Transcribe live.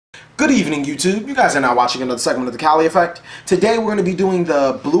Good evening, YouTube. You guys are now watching another segment of the TheCaliEffect. Today we're going to be doing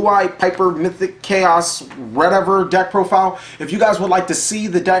the Blue-Eye Piper Mythic Chaos whatever deck profile. If you guys would like to see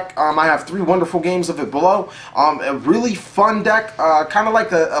the deck, I have 3 wonderful games of it below. A really fun deck, kind of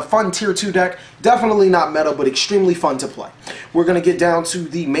like a fun tier 2 deck. Definitely not meta, but extremely fun to play. We're going to get down to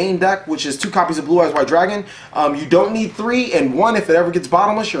the main deck, which is 2 copies of Blue Eyes White Dragon. You don't need 3, and 1, if it ever gets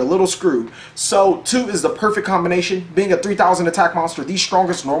bottomless, you're a little screwed. So 2 is the perfect combination. Being a 3000 attack monster, the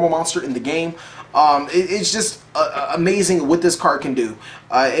strongest normal monster in the game. It's just amazing what this card can do.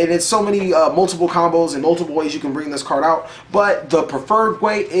 And it's so many multiple combos and multiple ways you can bring this card out. But the preferred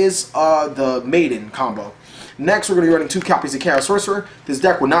way is the Maiden combo. Next, we're going to be running 2 copies of Chaos Sorcerer. This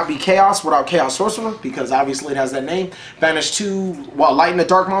deck would not be Chaos without Chaos Sorcerer, because obviously it has that name. Banish 2, Light and the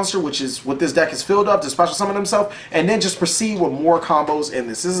Dark Monster, which is what this deck is filled up to special summon himself, and then just proceed with more combos in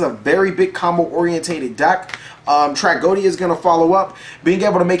this. This is a very big combo-orientated deck. Tragodia is going to follow up, being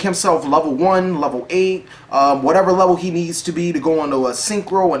able to make himself level 1, level 8, whatever level he needs to be to go into a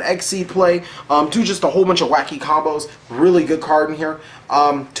Synchro, an Exceed play, do just a whole bunch of wacky combos. Really good card in here.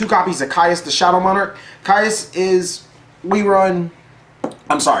 2 copies of Caius the Shadow Monarch. Caius is, we run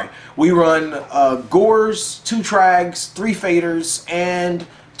Gores, 2 Trags, 3 Faders, and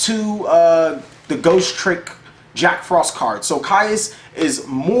 2 the Ghost Trick Jack Frost cards. So Caius is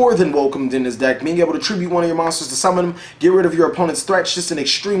more than welcomed in this deck. Being able to tribute one of your monsters to summon them, get rid of your opponent's threats, just an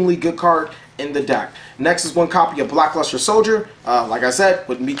extremely good card in the deck. Next is 1 copy of Blackluster Soldier. Like I said,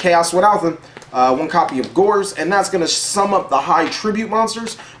 wouldn't be Chaos without them. 1 copy of Gores, and that's going to sum up the high tribute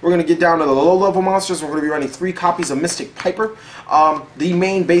monsters. We're going to get down to the low level monsters. We're going to be running 3 copies of Mystic Piper. The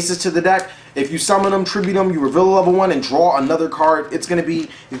main basis to the deck, if you summon them, tribute them, you reveal a level 1 and draw another card. It's going to be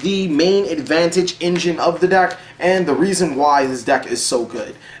the main advantage engine of the deck and the reason why this deck is so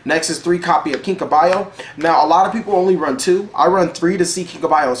good. Next is 3 copy of YuGiOh. Now, a lot of people only run 2. I run 3 to see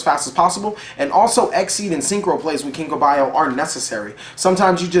YuGiOh as fast as possible, and also Exceed and Synchro plays with YuGiOh are necessary.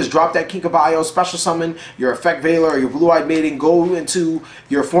 Sometimes you just drop that YuGiOh, special summon your Effect Veiler or your Blue-Eyed Maiden, go into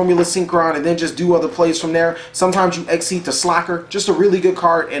your Formula Synchron, and then just do other plays from there. Sometimes you Exceed to Slacker, just a really good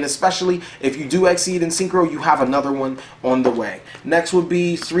card, and especially if you do Exceed and Synchro, you have another one on the way. Next would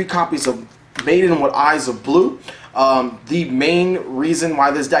be 3 copies of Maiden with Eyes of Blue. The main reason why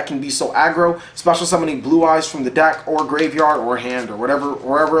this deck can be so aggro, special summoning Blue Eyes from the deck or graveyard or hand or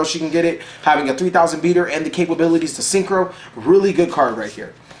wherever else you can get it, having a 3000 beater and the capabilities to Synchro, really good card right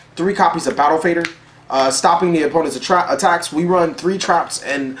here. 3 copies of Battle Fader. Stopping the opponent's attacks. We run 3 traps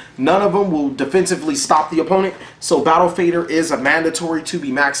and none of them will defensively stop the opponent, so Battle Fader is a mandatory to be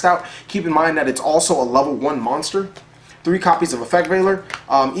maxed out. Keep in mind that it's also a level 1 monster. 3 copies of Effect Veiler.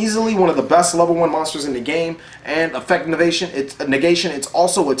 Easily one of the best level 1 monsters in the game, and Effect Negation, it's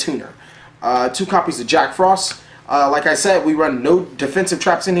also a tuner. 2 copies of Jack Frost. Like I said, we run no defensive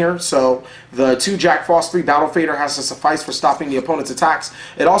traps in here, so the 2 Jack Frost, 3 Battle Fader has to suffice for stopping the opponent's attacks.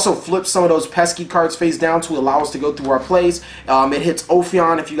 It also flips some of those pesky cards face down to allow us to go through our plays. It hits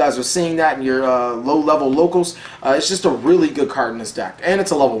Ophion if you guys are seeing that in your low-level locals. It's just a really good card in this deck, and it's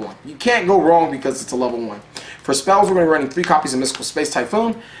a level 1. You can't go wrong because it's a level 1. For spells, we're going to be running 3 copies of Mystical Space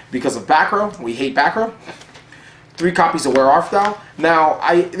Typhoon because of back row. We hate back row. 3 copies of Where Art Thou. Now,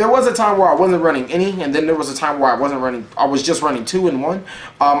 there was a time where I wasn't running any, and then there was a time where I was just running 2 and 1.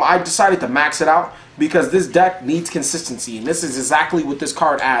 I decided to max it out because this deck needs consistency, and this is exactly what this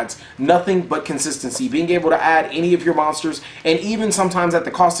card adds. Nothing but consistency. Being able to add any of your monsters, and even sometimes at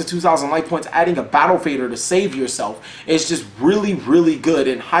the cost of 2,000 life points, adding a Battle Fader to save yourself is just really, really good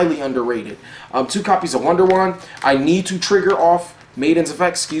and highly underrated. 2 copies of Wonder Wand. I need to trigger off Maiden's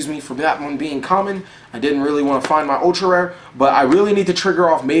Effect, excuse me for that one being common. I didn't really want to find my ultra rare, but I really need to trigger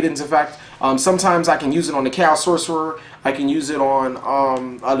off Maiden's Effect. Sometimes I can use it on the Chaos Sorcerer, I can use it on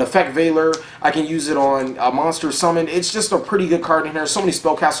an Effect Veiler, I can use it on a Monster Summon. It's just a pretty good card in here. So many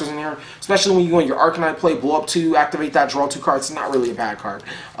spellcasters in here, especially when you go in your Arcanite play, blow up 2, activate that, draw 2 cards. It's not really a bad card.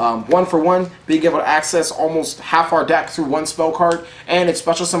 1 for 1, being able to access almost half our deck through 1 spell card, and it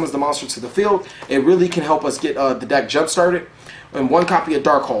special summons the monster to the field. It really can help us get the deck jump started. And 1 copy of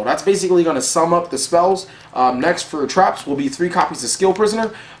Darkhold. That's basically going to sum up the spells. Next for traps will be 3 copies of Skill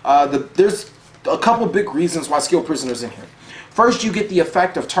Prisoner. There's a couple big reasons why Skill Prisoner is in here. First, you get the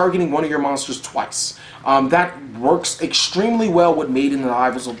effect of targeting one of your monsters twice. That works extremely well with Maiden and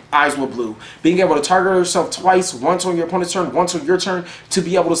Eyes with Blue. Being able to target yourself twice, once on your opponent's turn, once on your turn, to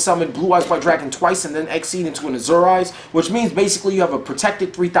be able to summon Blue Eyes White Dragon twice and then Exceed into an Azure Eyes, which means basically you have a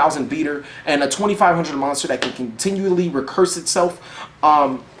protected 3000 beater and a 2500 monster that can continually recurse itself.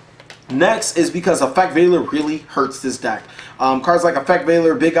 Next is because Effect Veiler really hurts this deck. Cards like Effect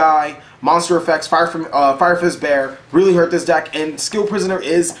Veiler, Big Eye, monster effects, Fire Fist Bear really hurt this deck, and Skill Prisoner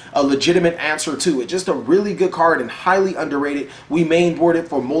is a legitimate answer to it. Just a really good card and highly underrated. We main board it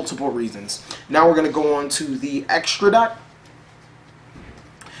for multiple reasons. Now we're going to go on to the extra deck.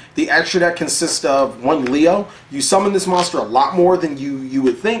 The extra deck consists of one Leo. You summon this monster a lot more than you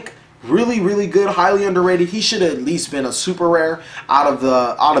would think. Really, really good, highly underrated. He should have at least been a super rare out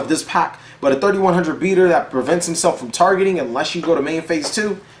of this pack. But a 3100 beater that prevents himself from targeting unless you go to main phase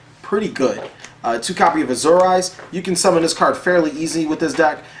 2, pretty good. 2 copy of Azurize. You can summon this card fairly easy with this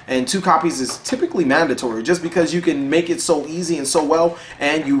deck, and 2 copies is typically mandatory just because you can make it so easy and so well,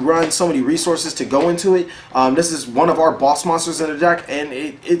 and you run so many resources to go into it. This is one of our boss monsters in the deck, and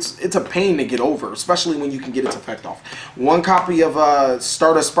it's a pain to get over, especially when you can get its effect off. 1 copy of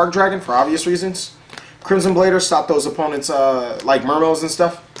Stardust Spark Dragon for obvious reasons. Crimson Blader, stop those opponents like mermails and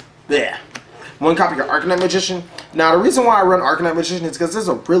stuff. Yeah. 1 copy of Arcanite Magician. Now, the reason why I run Arcanite Magician is because this is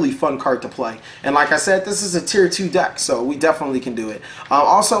a really fun card to play. And like I said, this is a tier 2 deck, so we definitely can do it.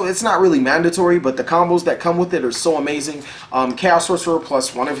 Also, it's not really mandatory, but the combos that come with it are so amazing. Chaos Sorcerer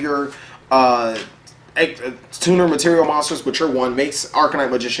plus one of your tuner material monsters, which are 1, makes Arcanite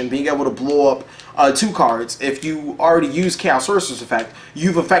Magician being able to blow up 2 cards. If you already use Chaos Sorcerer's effect,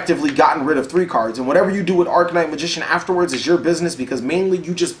 you've effectively gotten rid of 3 cards, and whatever you do with Arcanite Magician afterwards is your business, because mainly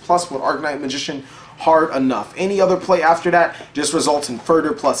you just plus with Arcanite Magician hard enough. Any other play after that just results in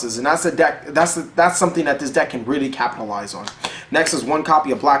further pluses, and that's a deck. That's something that this deck can really capitalize on. Next is 1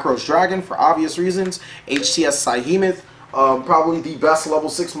 copy of Black Rose Dragon for obvious reasons. HTS Psyhemoth. Probably the best level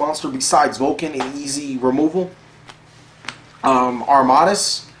 6 monster besides Vulcan in easy removal.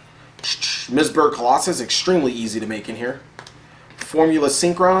 Armadas, Mizberg Colossus, extremely easy to make in here. Formula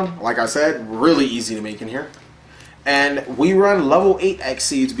Synchron, like I said, really easy to make in here. And we run level 8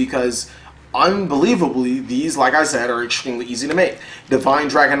 Exceeds because, unbelievably, these, like I said, are extremely easy to make. Divine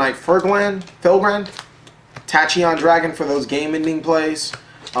Dragonite Felgrand, Tachyon Dragon for those game-ending plays.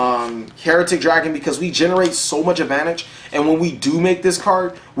 Heretic Dragon because we generate so much advantage, and when we do make this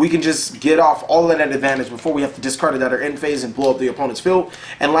card, we can just get off all of that advantage before we have to discard it at our end phase and blow up the opponent's field.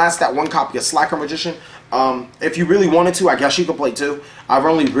 And last, that 1 copy of Slacker Magician. If you really wanted to, I guess you could play 2. I've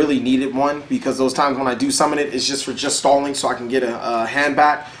only really needed 1 because those times when I do summon it, it's just for stalling so I can get a hand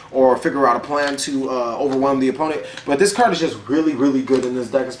back or figure out a plan to overwhelm the opponent. But this card is just really, really good in this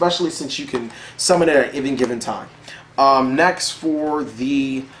deck, especially since you can summon it at any given time. Next for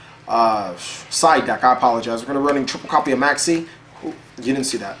the side deck, I apologize. We're going to run a triple copy of Maxi. Ooh, you didn't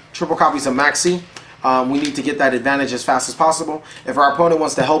see that. Triple copies of Maxi. We need to get that advantage as fast as possible. If our opponent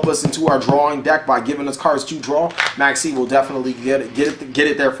wants to help us into our drawing deck by giving us cards to draw, Maxi will definitely get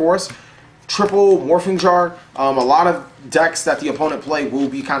it there for us. Triple Morphing Jar. A lot of decks that the opponent play will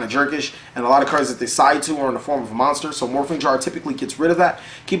be kind of jerkish, and a lot of cards that they side to are in the form of a monster, so Morphing Jar typically gets rid of that.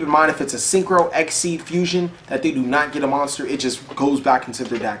 Keep in mind, if it's a Synchro Exceed Fusion that they do not get a monster, it just goes back into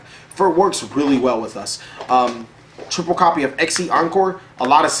their deck. It works really well with us. Triple copy of Exceed Encore. A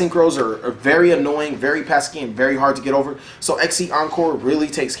lot of Synchros are very annoying, very pesky, and very hard to get over, so Exceed Encore really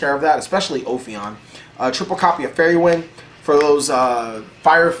takes care of that, especially Ophion. Triple copy of Fairy Wind for those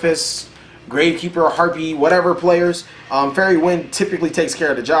Fire Fist, Gravekeeper, Harpy, whatever players. Fairy Wind typically takes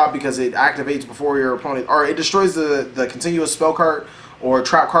care of the job because it activates before your opponent, or it destroys the continuous spell card or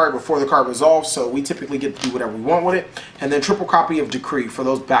trap card before the card resolves, so we typically get to do whatever we want with it. And then triple copy of Decree for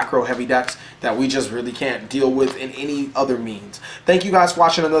those back row heavy decks that we just really can't deal with in any other means. Thank you guys for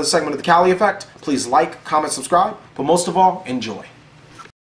watching another segment of the Cali Effect. Please like, comment, subscribe, but most of all, enjoy.